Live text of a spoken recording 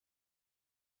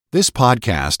This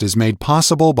podcast is made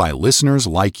possible by listeners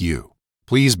like you.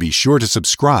 Please be sure to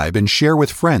subscribe and share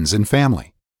with friends and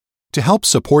family. To help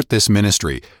support this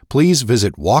ministry, please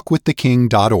visit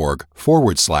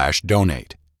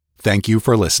walkwiththeking.org/donate. Thank you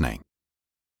for listening.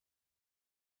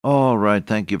 All right,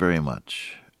 thank you very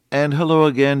much. And hello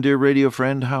again, dear radio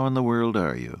friend. How in the world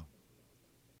are you?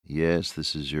 Yes,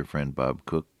 this is your friend Bob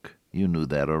Cook. You knew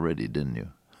that already, didn't you?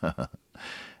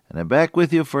 And I'm back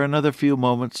with you for another few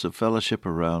moments of fellowship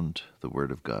around the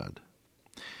Word of God.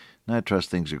 And I trust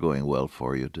things are going well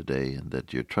for you today and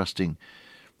that you're trusting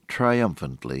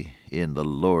triumphantly in the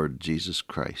Lord Jesus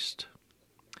Christ.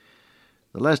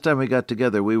 The last time we got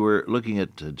together, we were looking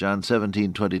at John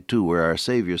 17:22, where our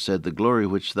Savior said, "The glory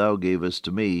which thou gavest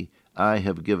to me, I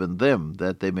have given them,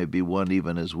 that they may be one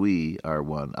even as we are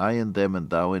one. I in them and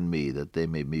thou in me, that they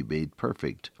may be made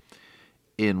perfect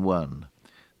in one.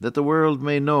 That the world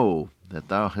may know that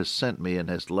thou hast sent me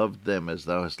and hast loved them as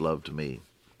thou hast loved me."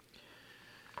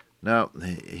 Now,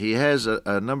 he has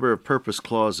a number of purpose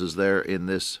clauses there in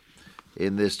this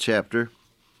chapter.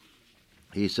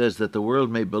 He says that the world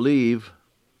may believe.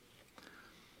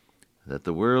 That's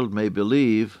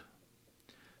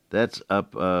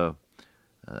up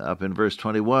in verse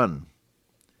 21.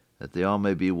 That they all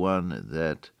may be one,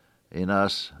 that in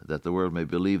us, that the world may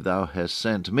believe thou hast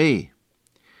sent me.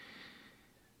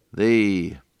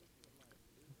 The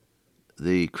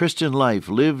Christian life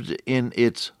lived in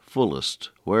its fullest,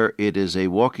 where it is a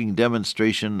walking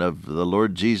demonstration of the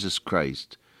Lord Jesus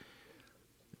Christ,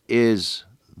 is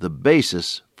the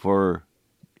basis for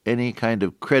any kind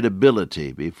of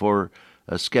credibility before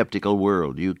a skeptical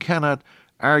world. You cannot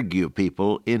argue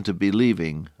people into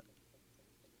believing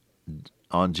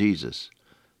on Jesus,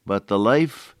 but the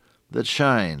life that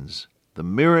shines, the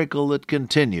miracle that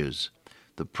continues,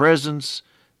 the presence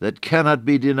that cannot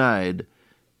be denied,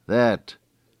 that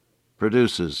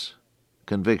produces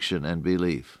conviction and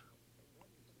belief.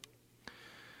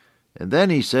 And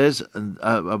then he says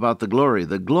about the glory.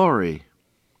 The glory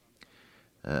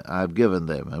I've given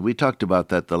them. And we talked about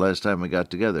that the last time we got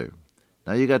together.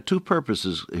 Now you got two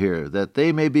purposes here, that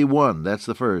they may be one. That's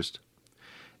the first.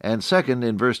 And second,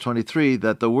 in verse 23,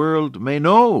 that the world may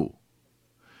know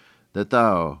that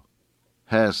thou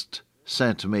hast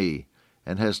sent me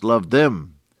and hast loved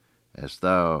them as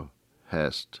thou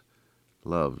hast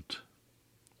loved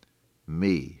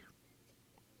me.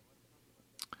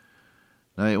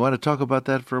 Now, you want to talk about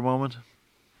that for a moment?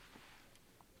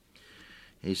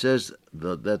 He says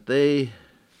that they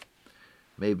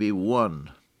may be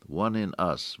one in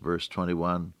us, verse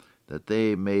 21, that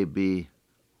they may be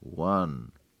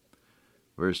one.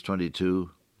 Verse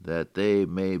 22, that they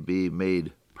may be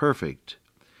made perfect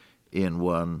in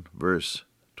one, verse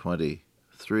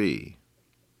 23.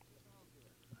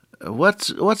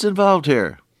 What's involved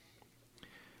here?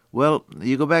 Well,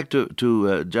 you go back to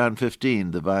John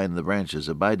 15, the vine and the branches.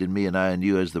 Abide in me, and I in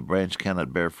you, as the branch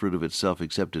cannot bear fruit of itself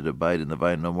except it abide in the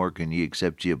vine. No more can ye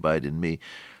except ye abide in me.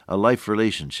 A life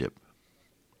relationship.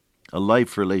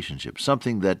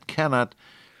 Something that cannot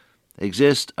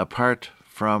exist apart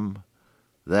from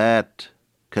that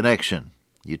connection.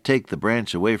 You take the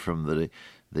branch away from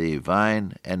the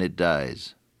vine, and it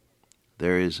dies.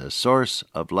 There is a source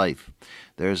of life.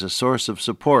 There is a source of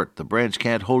support. The branch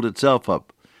can't hold itself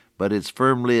up, but it's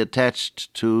firmly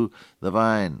attached to the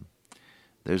vine.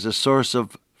 There's a source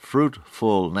of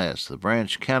fruitfulness. The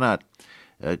branch cannot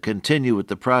continue with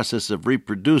the process of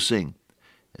reproducing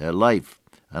life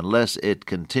unless it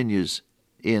continues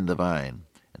in the vine.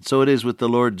 And so it is with the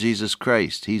Lord Jesus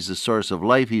Christ. He's the source of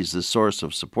life. He's the source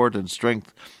of support and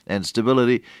strength and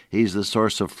stability. He's the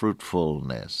source of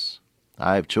fruitfulness.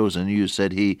 I have chosen you,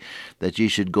 said he, that ye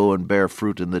should go and bear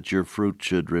fruit, and that your fruit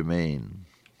should remain.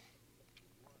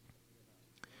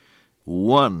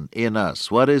 One in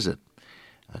us. What is it?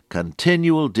 A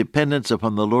continual dependence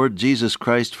upon the Lord Jesus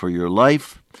Christ for your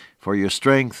life, for your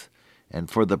strength, and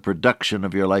for the production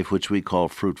of your life, which we call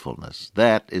fruitfulness.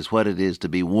 That is what it is to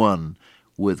be one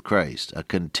with Christ. A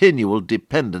continual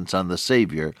dependence on the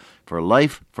Savior for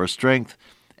life, for strength,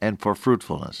 and for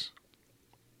fruitfulness.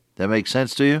 That makes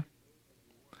sense to you?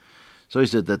 So he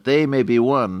said, that they may be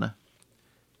one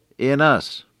in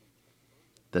us,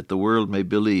 that the world may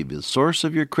believe. The source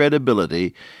of your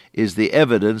credibility is the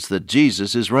evidence that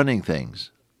Jesus is running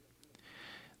things.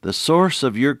 The source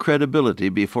of your credibility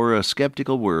before a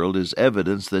skeptical world is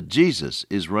evidence that Jesus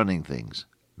is running things,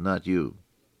 not you.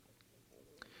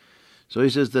 So he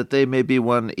says that they may be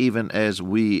one even as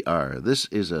we are. This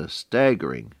is a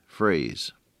staggering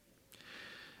phrase.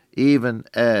 Even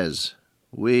as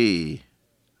we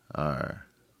are.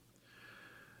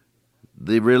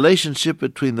 the relationship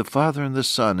between the Father and the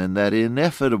Son and that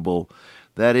ineffable,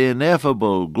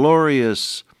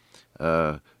 glorious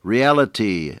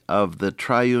reality of the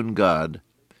triune God,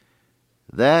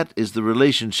 that is the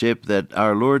relationship that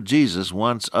our Lord Jesus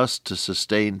wants us to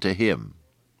sustain to Him.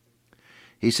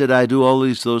 He said, I do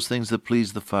always those things that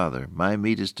please the Father. My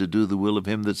meat is to do the will of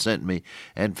Him that sent me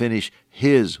and finish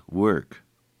His work.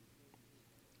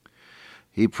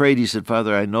 He prayed, he said,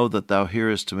 Father, I know that Thou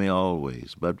hearest me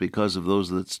always, but because of those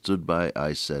that stood by,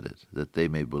 I said it, that they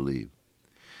may believe.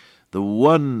 The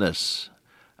oneness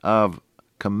of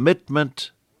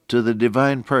commitment to the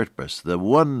divine purpose, the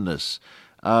oneness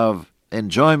of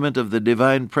enjoyment of the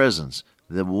divine presence,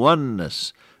 the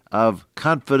oneness of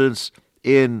confidence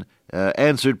in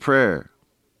answered prayer.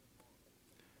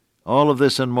 All of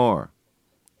this and more,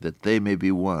 that they may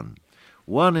be one.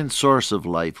 One in source of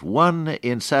life, one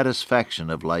in satisfaction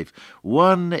of life,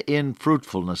 one in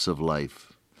fruitfulness of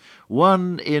life,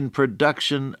 one in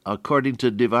production according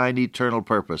to divine eternal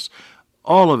purpose.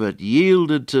 All of it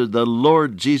yielded to the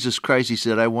Lord Jesus Christ. He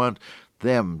said, I want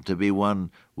them to be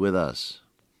one with us.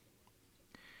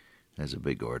 That's a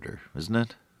big order, isn't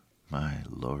it? My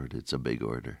Lord, it's a big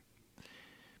order.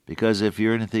 Because if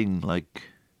you're anything like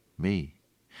me,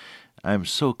 I'm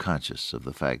so conscious of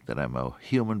the fact that I'm a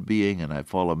human being and I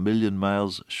fall 1,000,000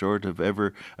 miles short of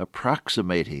ever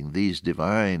approximating these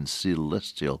divine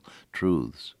celestial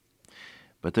truths.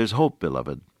 But there's hope,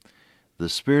 beloved. The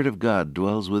Spirit of God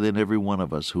dwells within every one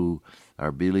of us who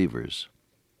are believers.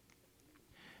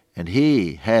 And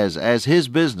He has as His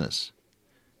business,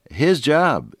 His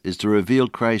job is to reveal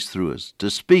Christ through us, to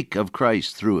speak of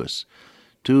Christ through us,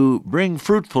 to bring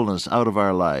fruitfulness out of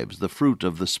our lives, the fruit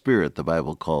of the Spirit, the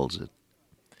Bible calls it,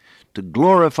 to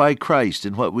glorify Christ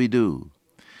in what we do.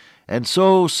 And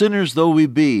so, sinners though we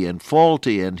be, and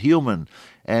faulty and human,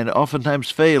 and oftentimes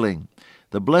failing,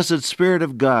 the blessed Spirit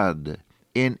of God,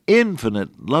 in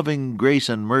infinite loving grace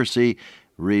and mercy,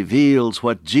 reveals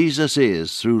what Jesus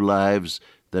is through lives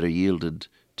that are yielded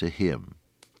to Him.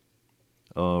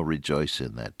 Oh, rejoice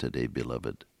in that today,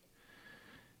 beloved.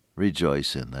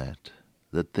 Rejoice in that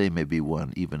they may be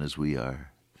one even as we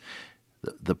are.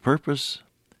 The purpose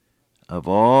of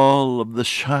all of the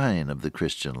shine of the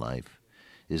Christian life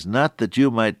is not that you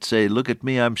might say, look at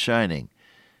me, I'm shining,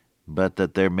 but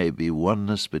that there may be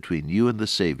oneness between you and the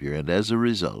Savior, and as a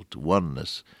result,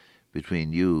 oneness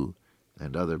between you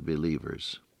and other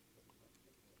believers.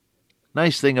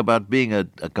 Nice thing about being a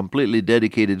completely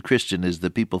dedicated Christian is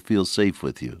that people feel safe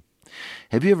with you.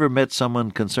 Have you ever met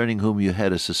someone concerning whom you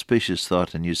had a suspicious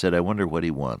thought and you said, I wonder what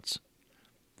he wants?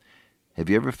 Have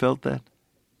you ever felt that?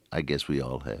 I guess we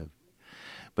all have.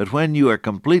 But when you are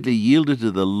completely yielded to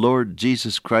the Lord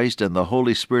Jesus Christ and the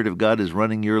Holy Spirit of God is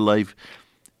running your life,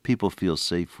 people feel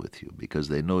safe with you because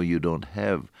they know you don't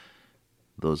have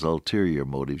those ulterior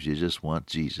motives. You just want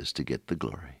Jesus to get the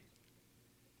glory.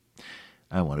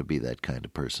 I want to be that kind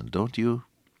of person, don't you?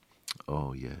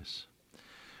 Oh, yes.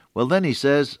 Well, then he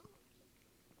says,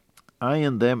 I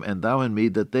in them and thou in me,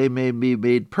 that they may be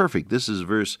made perfect. This is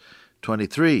verse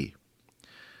 23.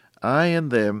 I in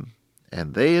them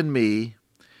and they in me,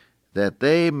 that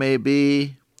they may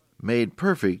be made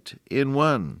perfect in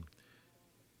one.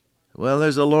 Well,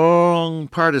 there's a long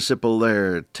participle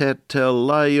there,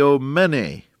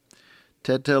 teteliomene,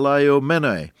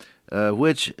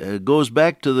 which goes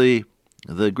back to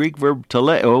the Greek verb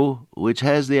teleo, which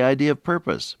has the idea of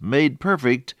purpose. Made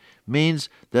perfect means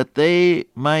that they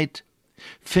might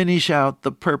finish out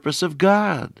the purpose of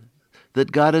God,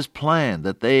 that God has planned,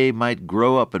 that they might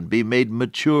grow up and be made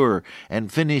mature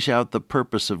and finish out the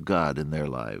purpose of God in their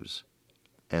lives.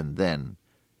 And then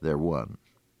they're one.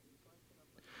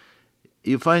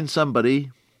 You find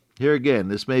somebody, here again,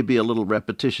 this may be a little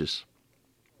repetitious,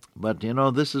 but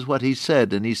this is what he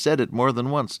said, and he said it more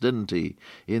than once, didn't he,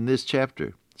 in this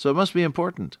chapter. So it must be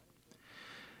important.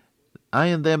 I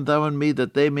in them, thou in me,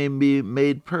 that they may be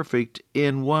made perfect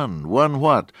in one. One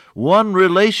what? One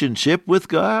relationship with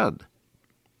God.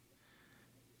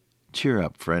 Cheer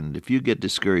up, friend. If you get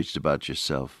discouraged about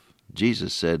yourself,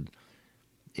 Jesus said,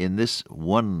 in this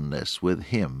oneness with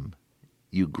Him,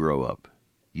 you grow up,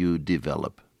 you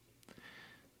develop.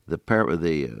 The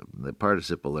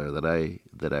participle there that I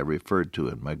referred to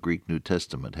in my Greek New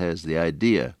Testament has the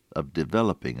idea of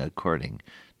developing according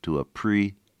to a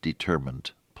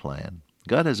predetermined plan.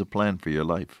 God has a plan for your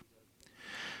life.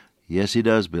 Yes, He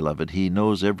does, beloved. He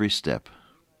knows every step.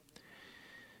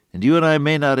 And you and I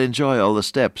may not enjoy all the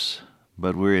steps,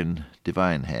 but we're in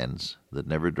divine hands that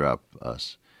never drop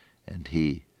us. And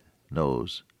He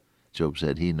knows. Job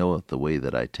said, He knoweth the way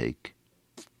that I take.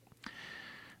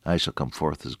 I shall come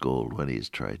forth as gold when He has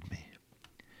tried me.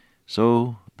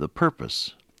 So the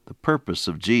purpose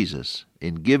of Jesus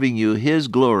in giving you His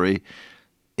glory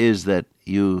is that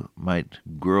you might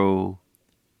grow,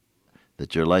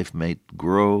 that your life might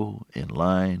grow in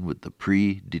line with the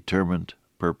predetermined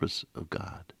purpose of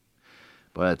God.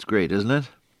 Boy, that's great, isn't it?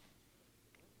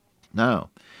 Now,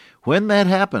 when that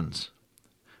happens,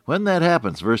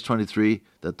 verse 23,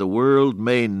 that the world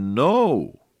may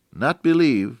know, not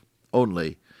believe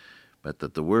only, but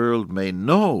that the world may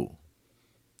know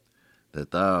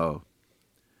that thou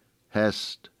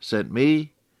hast sent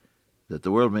me, that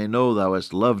the world may know thou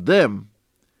hast loved them,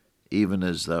 even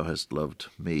as thou hast loved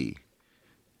me.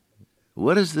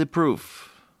 What is the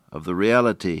proof of the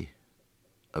reality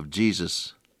of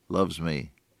Jesus loves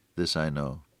me? This I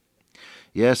know.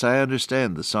 Yes, I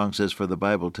understand. The song says, "For the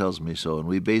Bible tells me so," and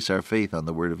we base our faith on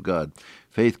the Word of God.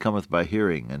 Faith cometh by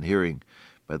hearing, and hearing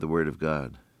by the Word of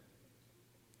God.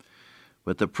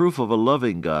 But the proof of a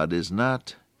loving God is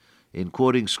not in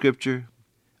quoting Scripture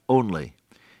only.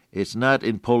 It's not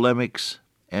in polemics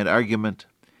and argument.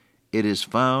 It is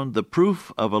found, the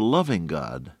proof of a loving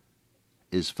God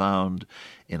is found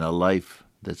in a life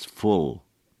that's full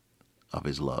of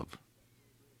His love.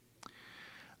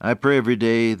 I pray every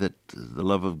day that the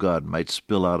love of God might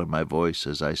spill out of my voice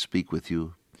as I speak with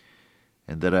you,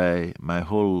 and that my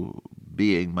whole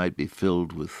being might be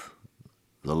filled with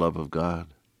the love of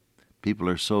God. People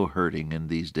are so hurting in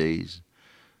these days,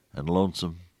 and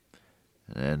lonesome,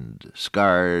 and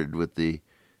scarred with the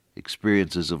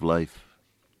experiences of life.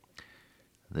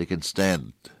 They can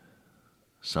stand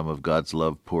some of God's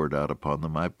love poured out upon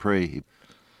them, I pray.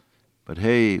 But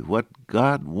hey, what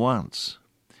God wants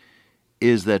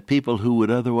is that people who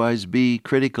would otherwise be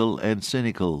critical and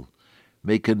cynical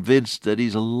may convinced that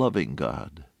He's a loving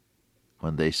God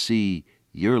when they see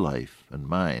your life and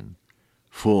mine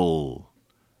full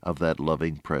of that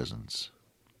loving presence.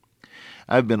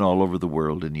 I've been all over the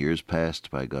world in years past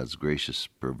by God's gracious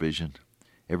provision.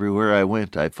 Everywhere I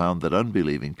went, I found that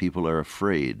unbelieving people are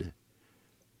afraid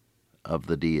of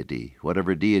the deity.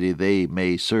 Whatever deity they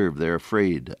may serve, they're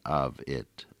afraid of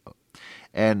it.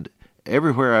 And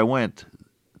everywhere I went,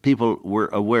 people were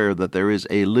aware that there is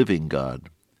a living God.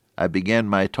 I began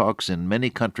my talks in many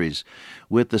countries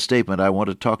with the statement, I want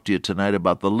to talk to you tonight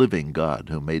about the living God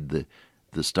who made the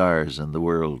stars and the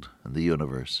world and the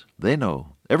universe. They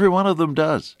know. Every one of them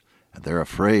does. And they're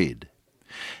afraid.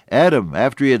 Adam,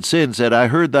 after he had sinned, said, I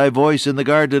heard thy voice in the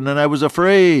garden, and I was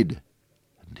afraid,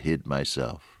 and hid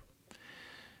myself.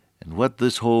 And what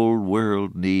this whole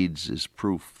world needs is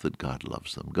proof that God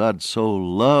loves them. God so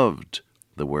loved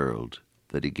the world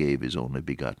that He gave His only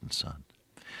begotten Son.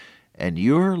 And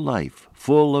your life,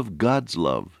 full of God's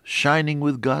love, shining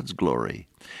with God's glory,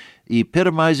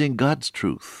 epitomizing God's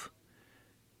truth,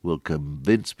 will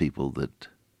convince people that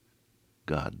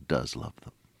God does love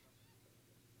them.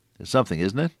 It's something,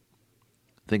 isn't it?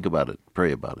 Think about it.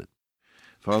 Pray about it.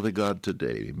 Father God,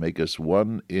 today, make us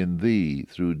one in Thee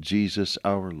through Jesus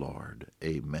our Lord.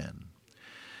 Amen.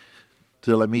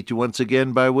 Till I meet you once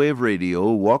again by way of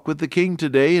radio, walk with the King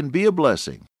today and be a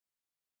blessing.